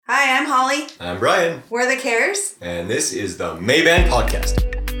Hi, I'm Holly. I'm Bryan. We're the Cares. And this is the Maeband podcast.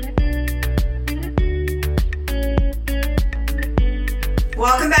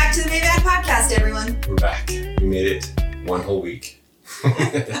 Welcome back to the Maeband podcast, everyone. We're back. We made it one whole week.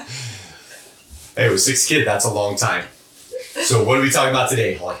 Hey, with 6 kids, that's a long time. So what are we talking about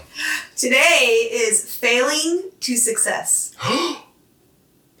today, Holly? Today is failing to success.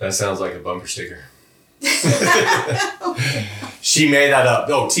 That sounds like a bumper sticker. She made that up.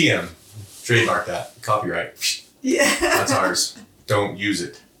 Oh, TM. Trademark that. Copyright. Yeah. That's ours. Don't use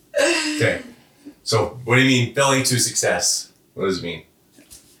it. Okay. So what do you mean failing to success? What does it mean?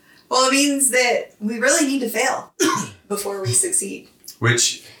 Well, it means that we really need to fail before we succeed.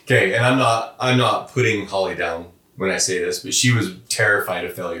 Okay, and I'm not putting Holly down when I say this, but she was terrified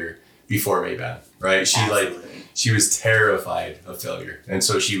of failure before Maeband, right? She was terrified of failure. And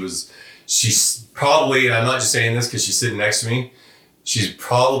so she's probably, and I'm not just saying this because she's sitting next to me, she's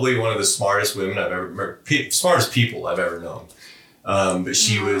probably one of the smartest women smartest people I've ever known. But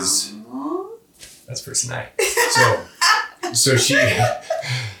she was, that's pretty nice. So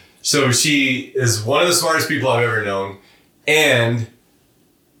she is one of the smartest people I've ever known. And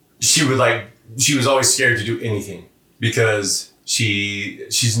she was always scared to do anything because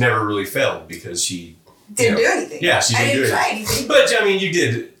she's never really failed because she didn't do anything. Yeah, she didn't do anything. But I mean, you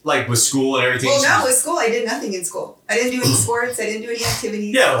did like with school and everything. Well, no, with school, I did nothing in school. I didn't do any sports. I didn't do any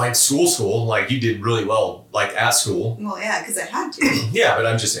activities. Yeah, like school, like you did really well, like at school. Well, yeah, because I had to. Yeah, but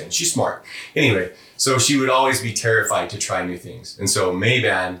I'm just saying, she's smart. Anyway, so she would always be terrified to try new things. And so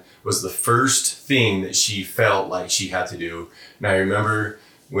Maeband was the first thing that she felt like she had to do. And I remember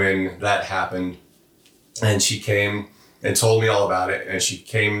when that happened and she came and told me all about it, and she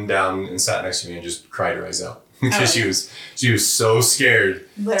came down and sat next to me and just cried her eyes out because she was so scared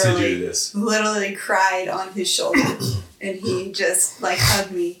to do this. Literally cried on his shoulder, and he just like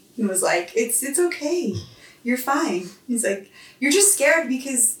hugged me. He was like, "It's okay, you're fine." He's like, "You're just scared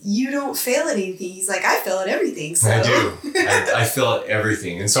because you don't fail at anything." He's like, "I fail at everything." So I do. I fail at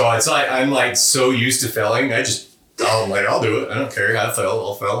everything, and so it's like I'm like so used to failing. I'm like, I'll do it. I don't care. I'll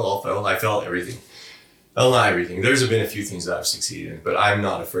fail. I fail at everything. Well, not everything. There's been a few things that I've succeeded in, but I'm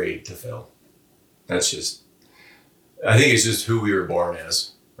not afraid to fail. That's just, I think it's just who we were born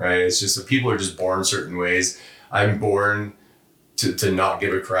as, right? It's just that people are just born certain ways. I'm born to not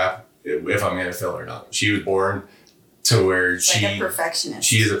give a crap if I'm going to fail or not. She was born to where like a perfectionist.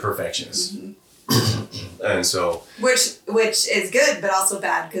 She is a perfectionist. Mm-hmm. And so. Which is good, but also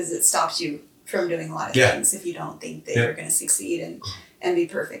bad because it stops you from doing a lot of things if you don't think that you're going to succeed and be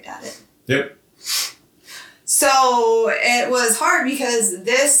perfect at it. Yep. So it was hard because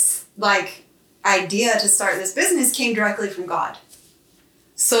this idea to start this business came directly from God.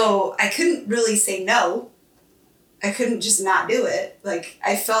 So I couldn't really say no. I couldn't just not do it. Like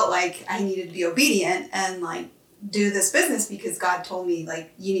I felt like I needed to be obedient and do this business because God told me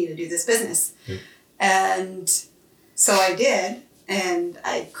you need to do this business. Mm. And so I did, and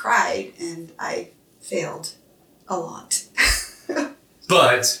I cried and I failed a lot.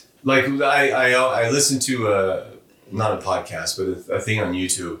 But I listened to not a podcast, but a thing on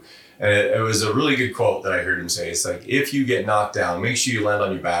YouTube, and it was a really good quote that I heard him say. It's like, if you get knocked down, make sure you land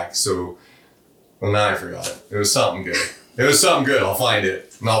on your back. So, well, now I forgot it. It was something good. I'll find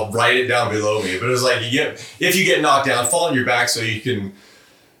it and I'll write it down below me. But it was like, if you get knocked down, fall on your back so you can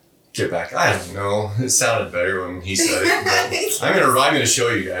get back. I don't know. It sounded better when he said it. But I'm gonna show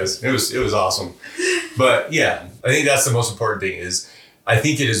you guys. It was awesome. But yeah, I think that's the most important thing is. I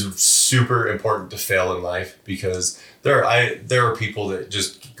think it is super important to fail in life because there are people that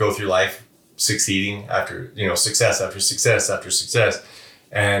just go through life succeeding after, success after success after success.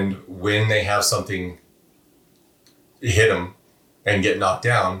 And when they have something hit them and get knocked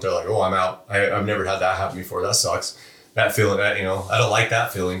down, they're like, oh, I'm out. I've never had that happen before. That sucks. That feeling, I don't like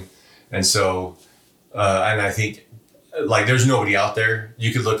that feeling. And so, and I think there's nobody out there.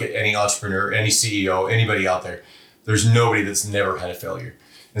 You could look at any entrepreneur, any CEO, anybody out there. There's nobody that's never had a failure.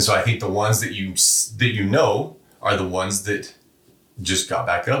 And so I think the ones that you know are the ones that just got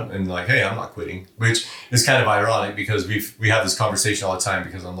back up and hey, I'm not quitting, which is kind of ironic because we have this conversation all the time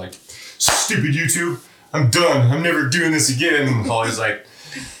because I'm like, stupid YouTube, I'm done. I'm never doing this again. And Holly's like,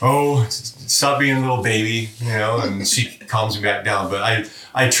 oh, stop being a little baby, and she calms me back down. But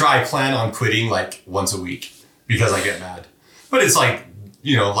I plan on quitting once a week because I get mad. But it's like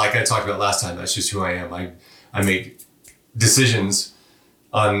I talked about last time, that's just who I am. I make decisions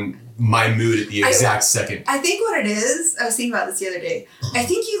on my mood at the exact second. I think what it is, I was thinking about this the other day. I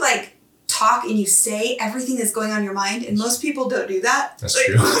think you talk and you say everything that's going on in your mind, and most people don't do that. That's like,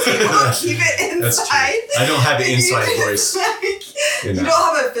 true. Most people keep it inside. That's true. I don't have the inside voice. You don't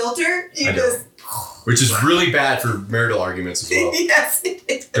have a filter. You just... Which is really bad for marital arguments as well. Yes, it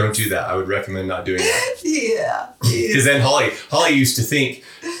is. Don't do that. I would recommend not doing that. Yeah. Because then Holly used to think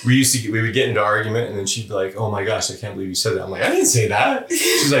we would get into argument, and then she'd be like, "Oh my gosh, I can't believe you said that." I'm like, "I didn't say that."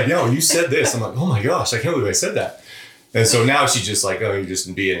 She's like, "No, you said this." I'm like, "Oh my gosh, I can't believe I said that." And so now she's just like, "Oh, you're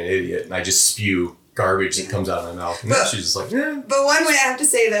just being an idiot," and I just spew garbage that comes out of my mouth. And now she's just like, "Yeah." But one way I have to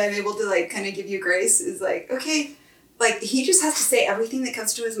say that I'm able to like kind of give you grace is like, okay, like he just has to say everything that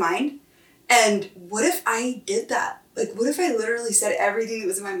comes to his mind. And what if I did that? Like, what if I literally said everything that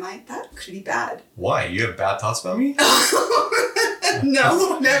was in my mind? That could be bad. Why? You have bad thoughts about me?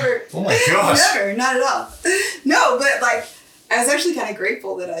 No, never. Oh my gosh. Never, not at all. No, but like, I was actually kind of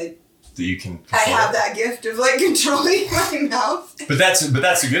grateful that you can. I have that gift of like controlling my mouth. But that's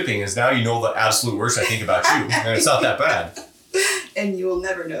a good thing is now you know the absolute worst I think about you, and it's not that bad. And you will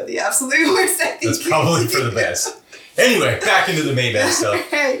never know the absolute worst I think. That's probably for the best. Anyway, back into the Maeband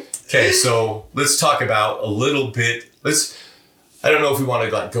stuff. Right. Okay, so let's talk about a little bit. I don't know if we want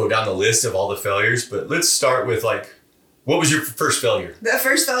to like go down the list of all the failures, but let's start with like, what was your first failure? The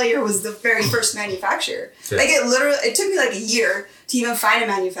first failure was the very first manufacturer. Okay. Like it took me like a year to even find a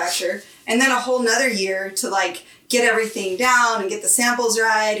manufacturer, and then a whole nother year to like get everything down and get the samples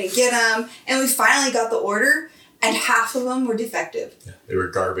right and get them. And we finally got the order, and half of them were defective. Yeah, they were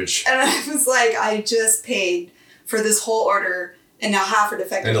garbage. And I was like, I just paid for this whole order. And now half are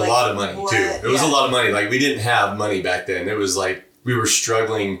defective. And a like, lot of money, what? too. It was a lot of money. Like, we didn't have money back then. It was like, we were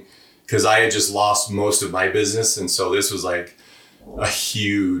struggling because I had just lost most of my business. And so this was like a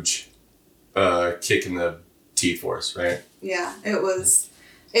huge kick in the teeth for us, right? Yeah, it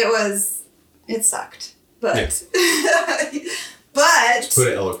sucked. But, but. To put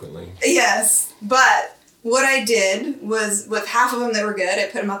it eloquently. Yes. But what I did was with half of them that were good, I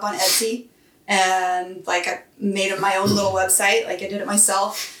put them up on Etsy. And like I made up my own little website, like I did it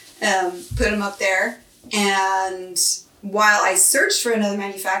myself, put them up there. And while I searched for another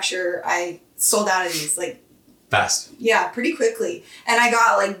manufacturer, I sold out of these like fast. Yeah, pretty quickly. And I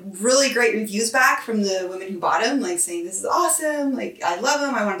got like really great reviews back from the women who bought them, like saying this is awesome, like I love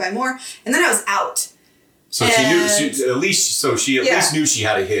them, I want to buy more. And then I was out. So she at least knew she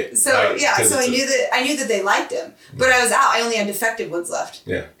had a hit. So right? yeah, so I knew that they liked him, but I was out. I only had defective ones left.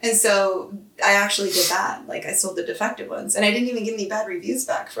 Yeah. And so I actually did that. Like I sold the defective ones, and I didn't even get any bad reviews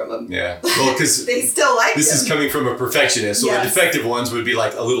back from them. Yeah. Well, because they still liked them. This is coming from a perfectionist. So yes. The defective ones would be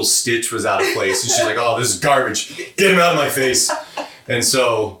like a little stitch was out of place, and she's like, "Oh, this is garbage. Get him out of my face." And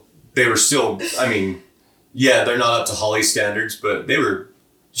so they were still. I mean, yeah, they're not up to Holly's standards, but they were.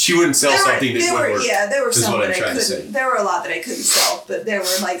 She wouldn't sell something that wouldn't work. Yeah, there were some that I couldn't. There were a lot that I couldn't sell, but there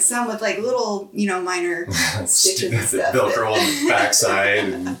were like some with like little, minor stitches and stuff. Velcro on the backside.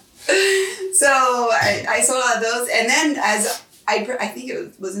 And... So I sold out of those, and then as I think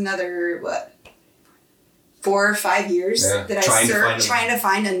it was another 4 or 5 years that I searched trying to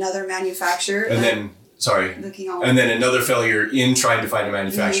find another manufacturer. And then. Sorry. And then another failure in trying to find a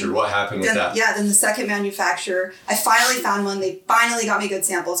manufacturer. Mm-hmm. What happened with that? Yeah, then the second manufacturer, I finally found one. They finally got me good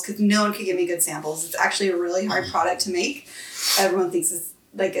samples because no one could give me good samples. It's actually a really hard product to make. Everyone thinks it's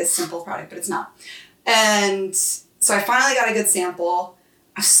like a simple product, but it's not. And so I finally got a good sample.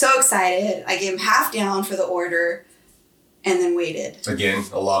 I was so excited. I gave him half down for the order and then waited. Again,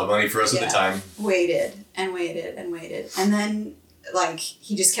 a lot of money for us at the time. Waited and waited and waited. And then like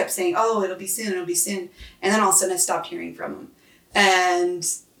he just kept saying, "Oh, it'll be soon, it'll be soon." And then all of a sudden I stopped hearing from him. And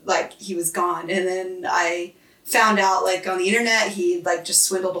like he was gone. And then I found out like on the internet he like just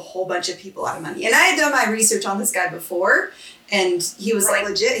swindled a whole bunch of people out of money. And I had done my research on this guy before, and he was like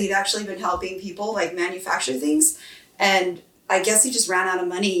legit. He'd actually been helping people like manufacture things. And I guess he just ran out of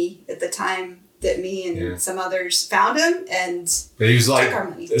money at the time that me and some others found him, and he was like took our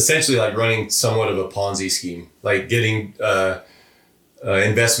money. Essentially like running somewhat of a Ponzi scheme, like getting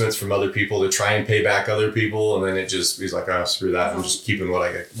investments from other people to try and pay back other people, and then he's like, "Oh, screw that! I'm just keeping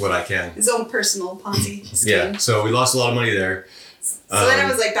what I can." His own personal Ponzi scheme. Yeah, so we lost a lot of money there. So then I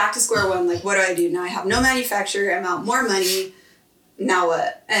was like back to square one. Like, what do I do now? I have no manufacturer. I'm out more money. Now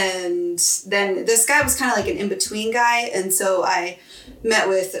what? And then this guy was kind of like an in-between guy, and so I met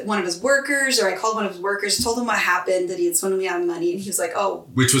with one of his workers, or I called one of his workers, told him what happened, that he had swindled me out of money, and he was like, "Oh."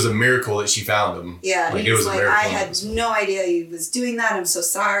 Which was a miracle that she found him. Yeah, like, he was like, "I had no idea he was doing that. I'm so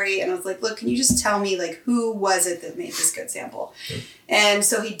sorry." And I was like, "Look, can you just tell me, like, who was it that made this good sample?" Okay. And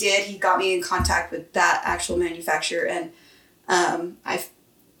so he did. He got me in contact with that actual manufacturer, and I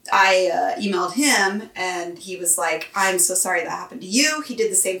I emailed him and he was like, I'm so sorry that happened to you. He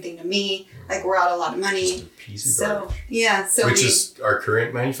did the same thing to me. Like, we're out a lot of money. Just a piece of garbage. Yeah. So which is our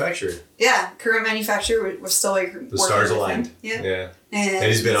current manufacturer. Yeah. Current manufacturer. We're still working. The stars with aligned. him. Yeah. Yeah. And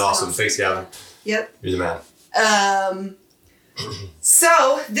he's been awesome. Thanks, Gavin. Yep. You're the man.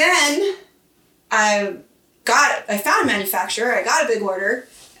 So then I found a manufacturer. I got a big order.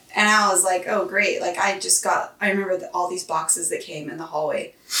 And I was like, oh, great. Like, I remember all these boxes that came in the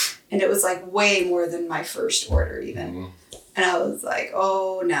hallway. And it was, like, way more than my first order, even. Mm-hmm. And I was like,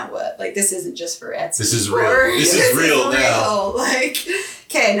 oh, now what? Like, this isn't just for Etsy. This is real. This is real now. Like,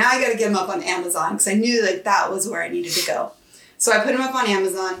 okay, now I got to get them up on Amazon. Because I knew, like, that was where I needed to go. So I put them up on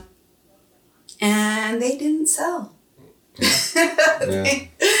Amazon. And they didn't sell. Yeah.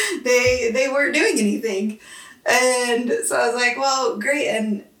 They weren't doing anything. And so I was like, well, great.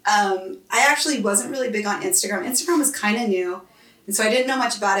 And I actually wasn't really big on Instagram. Instagram was kind of new. And so I didn't know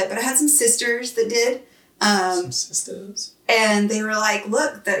much about it. But I had some sisters that did. Some sisters. And they were like,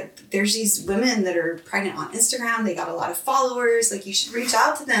 look, there's these women that are pregnant on Instagram. They got a lot of followers. Like, you should reach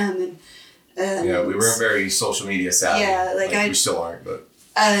out to them. And yeah, we weren't very social media savvy. Yeah, like we still aren't, but.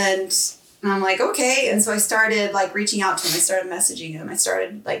 And I'm like, okay. And so I started, like, reaching out to them. I started messaging them. I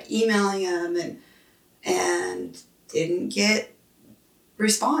started, like, emailing them and didn't get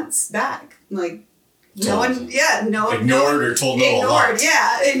response back. Like, no one, yeah, no. Ignored or told no a lot.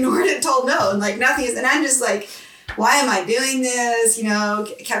 Yeah, ignored and told no. And, like, nothing is, and I'm just like, why am I doing this? You know,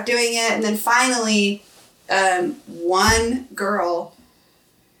 kept doing it. And then finally, one girl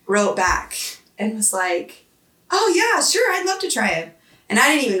wrote back and was like, oh, yeah, sure, I'd love to try it. And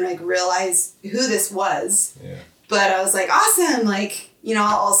I didn't even, like, realize who this was. Yeah. But I was like, awesome. Like, you know,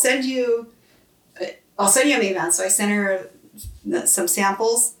 I'll send you a Maeband. So I sent her some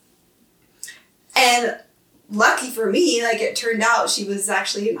samples. And lucky for me, like, it turned out she was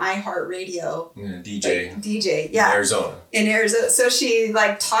actually an iHeartRadio DJ. Like, DJ, yeah. In Arizona. So she,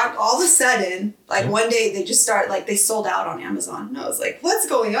 like, talked all of a sudden, like, one day they just start, like, they sold out on Amazon. And I was like, what's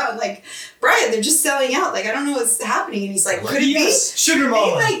going on? Like, Bryan, they're just selling out. Like, I don't know what's happening. And he's like, could it be? Sugar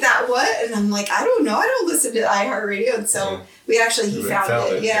Mama. Like that, what? And I'm like, I don't know. I don't listen to iHeartRadio. And so he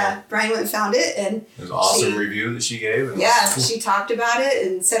found it. Yeah. Bryan went and found it. And it was an awesome review that she gave. She talked about it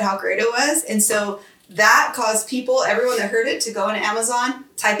and said how great it was. And so that caused people, everyone that heard it, to go on Amazon,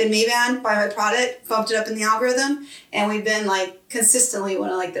 type in Maeband, buy my product, bumped it up in the algorithm, and we've been, like, consistently one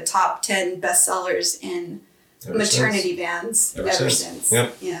of, like, the top 10 bestsellers in maternity bands ever since.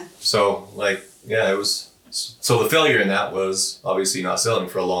 Yep. Yeah. So, like, yeah, it was. So the failure in that was obviously not selling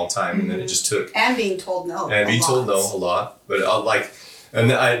for a long time, and then it just took. And being told no. And being told no a lot, but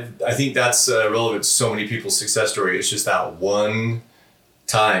and I think that's relevant to so many people's success story. It's just that one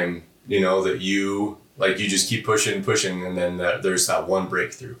time, you know, that you just keep pushing, and then there's that one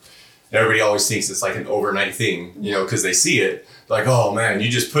breakthrough. Everybody always thinks it's like an overnight thing, you know, because they see it. Like, oh man, you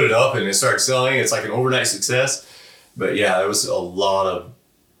just put it up and it starts selling. It's like an overnight success. But yeah, it was a lot of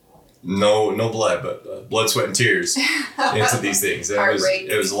no blood, but blood, sweat, and tears into these things.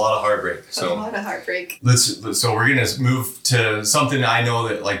 It was a lot of heartbreak. So a lot of heartbreak. So we're gonna move to something I know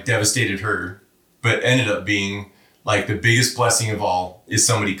that, like, devastated her, but ended up being, like, the biggest blessing of all is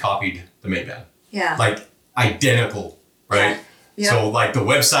somebody copied the Maeband. Yeah. Like, identical, right? Yeah. So, like, the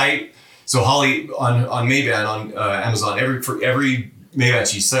website. So Holly on Maeband on Amazon, for every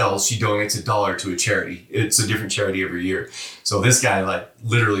Maeband she sells, she donates $1 to a charity. It's a different charity every year. So this guy, like,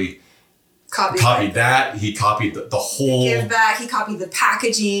 literally copied that. He copied the whole. Give back. He copied the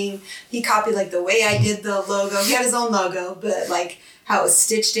packaging. He copied, like, the way I did the logo. He had his own logo, but, like, how it was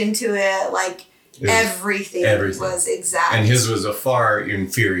stitched into it, like. Everything was exact. And his was a far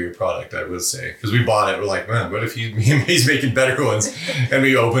inferior product, I would say. Because we bought it, we're like, man, what if he's making better ones? And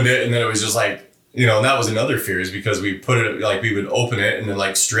we opened it, and then it was just like, you know, and that was another fear, is because we put it, like, we would open it and then,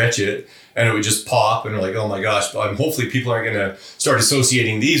 like, stretch it, and it would just pop, and we're like, oh my gosh, hopefully people aren't going to start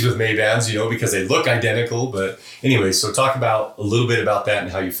associating these with Maebands, you know, because they look identical. But anyway, so talk about a little bit about that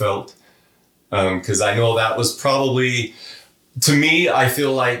and how you felt. Because I know that was probably, to me, I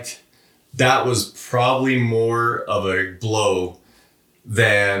feel like that was probably more of a blow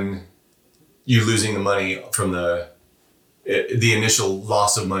than you losing the money from the initial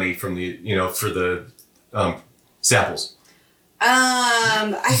loss of money from the, you know, for the samples.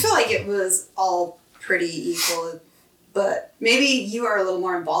 I feel like it was all pretty equal, but maybe you are a little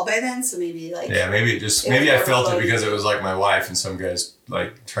more involved by then, so maybe, like. Yeah, maybe I felt it because it was, like, my wife, and some guys,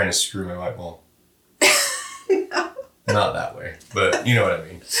 like, trying to screw my wife. Well, not that way, but you know what I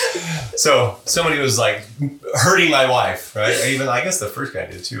mean. So somebody was, like, hurting my wife, right? I guess the first guy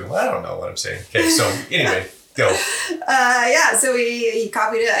did too. I don't know what I'm saying. Okay, so anyway, Go. So he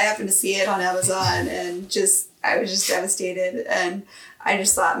copied it. I happened to see it on Amazon, and I was just devastated. And I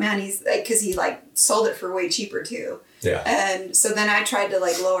just thought, man, he's like, because he like sold it for way cheaper too. Yeah. And so then I tried to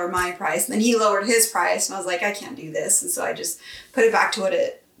like lower my price, and then he lowered his price, and I was like, I can't do this. And so I just put it back to what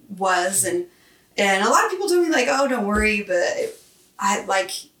it was. And a lot of people told me like, oh, don't worry. But I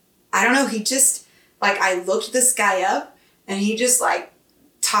don't know. He just like, I looked this guy up, and he just like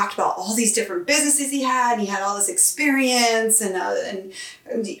talked about all these different businesses he had. And he had all this experience, and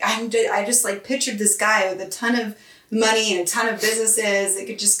I just like pictured this guy with a ton of money and a ton of businesses that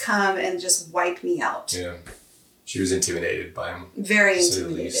could just come and just wipe me out. Yeah. She was intimidated by him. Very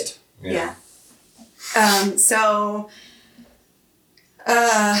intimidated. Yeah.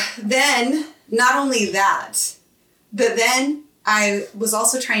 Then not only that, but then I was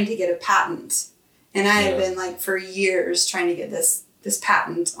also trying to get a patent. And I had been like for years trying to get this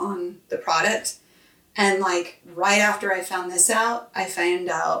patent on the product. And like right after I found this out, I found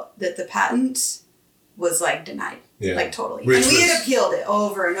out that the patent was like denied. Yeah. Like totally. And we had appealed it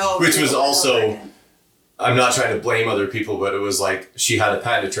over and over. Which was also, I'm not trying to blame other people, but it was like she had a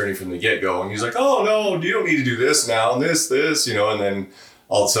patent attorney from the get-go, and he's like, oh no, you don't need to do this now, and this, and then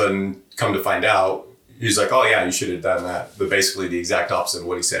all of a sudden come to find out, he's like, oh yeah, you should have done that. But basically the exact opposite of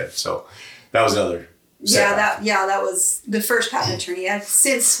what he said. So that was another setback. That was the first patent attorney. I've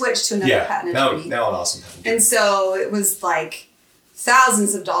since switched to another patent attorney. Now an awesome patent attorney. And so it was like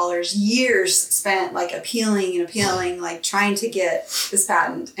thousands of dollars, years spent like appealing, like trying to get this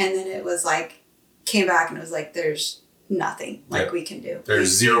patent. And then it was like, came back and it was like, there's nothing like we can do.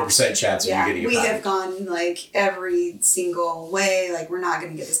 There's 0% chance of you getting a patent. We have gone like every single way, like we're not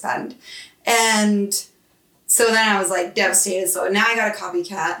going to get this patent. And so then I was like devastated. So now I got a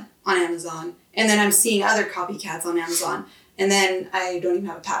copycat on Amazon, and then I'm seeing other copycats on Amazon, and then I don't even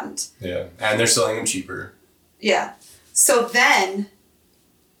have a patent. Yeah. And they're selling them cheaper. Yeah. So then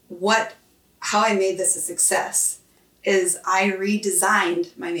how I made this a success is I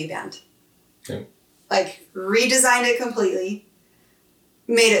redesigned my Maeband. Okay. Like redesigned it completely,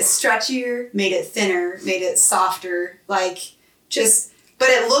 made it stretchier, made it thinner, made it softer, but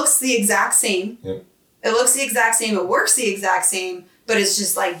it looks the exact same. Yep. It looks the exact same. It works the exact same, but it's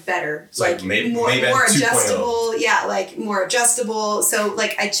just like better. It's like more adjustable. Yeah, like more adjustable. So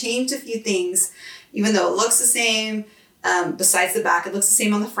like I changed a few things, even though it looks the same. Besides the back, it looks the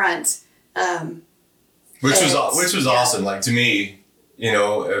same on the front. Which was awesome. Like to me, you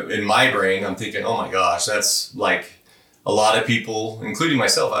know, in my brain, I'm thinking, oh my gosh, that's like a lot of people, including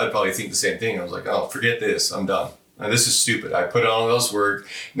myself, I would probably think the same thing. I was like, oh, forget this. I'm done. And this is stupid. I put all this work.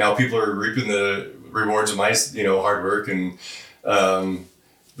 Now people are reaping the rewards of my, hard work. And,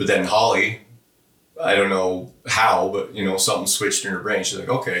 but then Holly, I don't know how, but, something switched in her brain. She's like,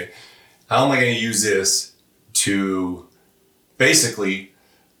 okay, how am I going to use this to basically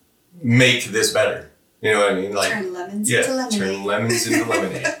make this better? You know what I mean? Like turn lemons into lemonade. Turn lemons into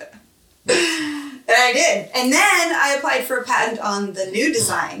lemonade. And I did. And then I applied for a patent on the new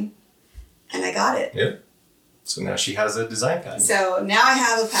design, and I got it. Yep. So now she has a design patent. So now I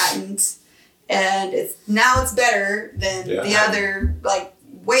have a patent, and it's better than the other, like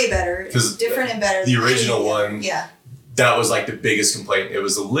way better. It's different and better. The original one. Yeah. That was like the biggest complaint. It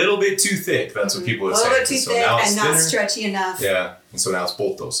was a little bit too thick. That's what people would say. A little bit too thick and not stretchy enough. Yeah. And so now it's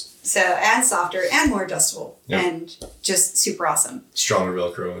both those. So, and softer and more adjustable. Yep. And just super awesome. Stronger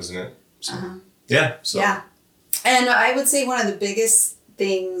Velcro, isn't it? So, yeah. So. Yeah. And I would say one of the biggest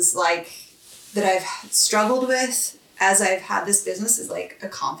things like that I've struggled with as I've had this business is like a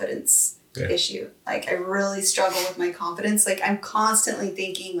confidence issue. Like I really struggle with my confidence. Like I'm constantly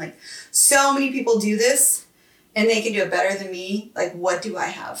thinking like so many people do this and they can do it better than me. Like what do I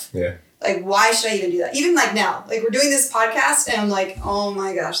have? Yeah. Like why should I even do that? Even like now, like we're doing this podcast and I'm like, oh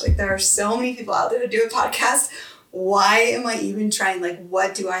my gosh, like there are so many people out there to do a podcast. Why am I even trying? Like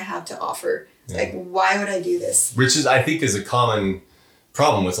what do I have to offer? Yeah. Like why would I do this? Which is I think is a common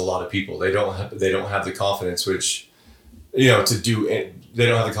problem with a lot of people. They don't have the confidence, which, to do it. They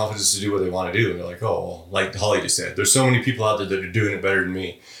don't have the confidence to do what they want to do. And they're like, oh, well, like Holly just said, there's so many people out there that are doing it better than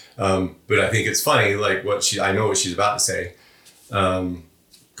me. But I think it's funny, like I know what she's about to say.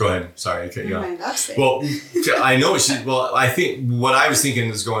 Go ahead. Sorry, I cut you off. Well, I know I think what I was thinking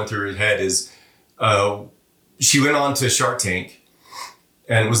is going through her head is, she went on to Shark Tank.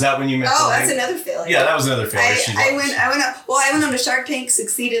 And was that when you met? Oh, that's another failure. Yeah, that was another failure. I went on to Shark Tank,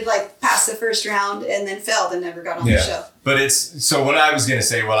 succeeded like past the first round, and then failed and never got on the show. But so what I was gonna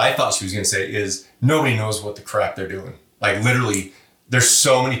say, what I thought she was gonna say is nobody knows what the crap they're doing. Like literally, there's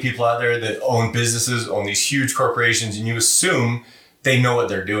so many people out there that own businesses, own these huge corporations, and you assume they know what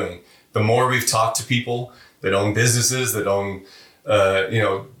they're doing. The more we've talked to people, that own businesses, that own,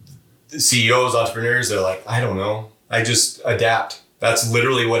 CEOs, entrepreneurs, they're like, I don't know. I just adapt. That's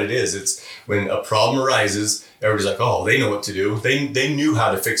literally what it is. It's when a problem arises, everybody's like, oh, they know what to do. They knew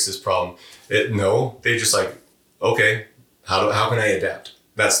how to fix this problem. No, they just like, okay, how can I adapt?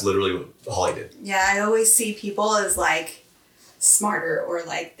 That's literally all I did. Yeah, I always see people as like smarter, or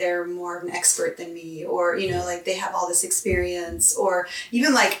like they're more of an expert than me, or, like they have all this experience, or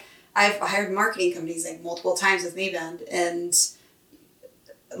even like I've hired marketing companies like multiple times with Maeband, and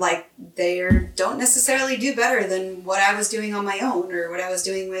like they don't necessarily do better than what I was doing on my own, or what I was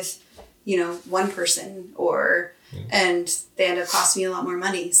doing with, one person, and they end up costing me a lot more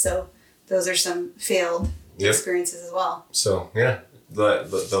money. So those are some failed experiences as well. So yeah,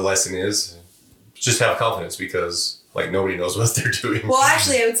 the lesson is just have confidence, because like nobody knows what they're doing. Well,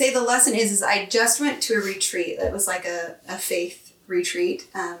 actually, I would say the lesson is I just went to a retreat. It was like a faith retreat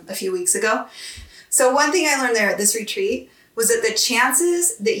a few weeks ago. So one thing I learned there at this retreat was that the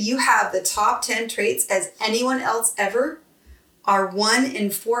chances that you have the top 10 traits as anyone else ever are 1 in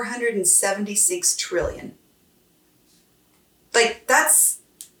 476 trillion. Like, that's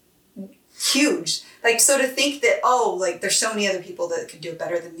huge. Like, so to think that, there's so many other people that could do it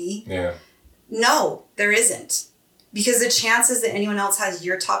better than me. Yeah. No, there isn't. Because the chances that anyone else has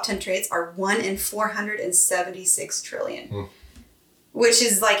your top 10 traits are 1 in 476 trillion. Which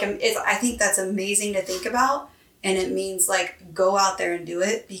is like, I think that's amazing to think about. And it means like, go out there and do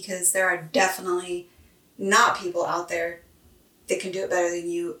it, because there are definitely not people out there that can do it better than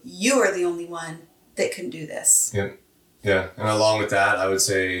you. You are the only one that can do this. Yeah. Yeah. And along with that, I would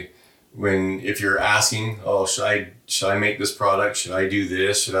say if you're asking, should I make this product? Should I do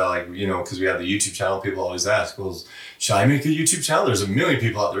this? Should I because we have the YouTube channel, people always ask, well, should I make a YouTube channel? There's a million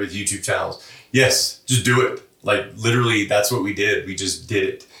people out there with YouTube channels. Yes, just do it. Like literally that's what we did. We just did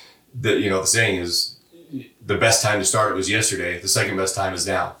it. The saying is, the best time to start was yesterday. The second best time is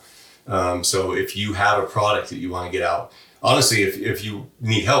now. So if you have a product that you want to get out, honestly, if you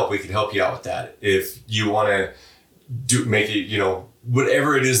need help, we can help you out with that. If you want to make it,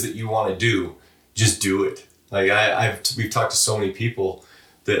 whatever it is that you want to do, just do it. Like we've talked to so many people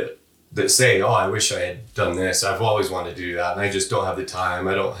that say, oh, I wish I had done this. I've always wanted to do that, and I just don't have the time.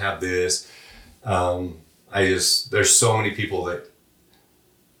 I don't have this. There's so many people that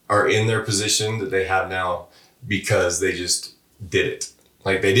are in their position that they have now because they just did it.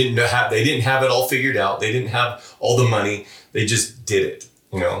 Like they didn't have it all figured out. They didn't have all the money. They just did it,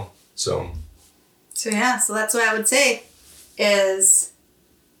 So yeah, so that's what I would say is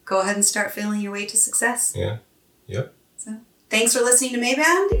go ahead and start feeling your way to success. Yeah. Yep. So thanks for listening to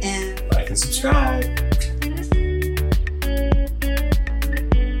Maeband, and like and subscribe.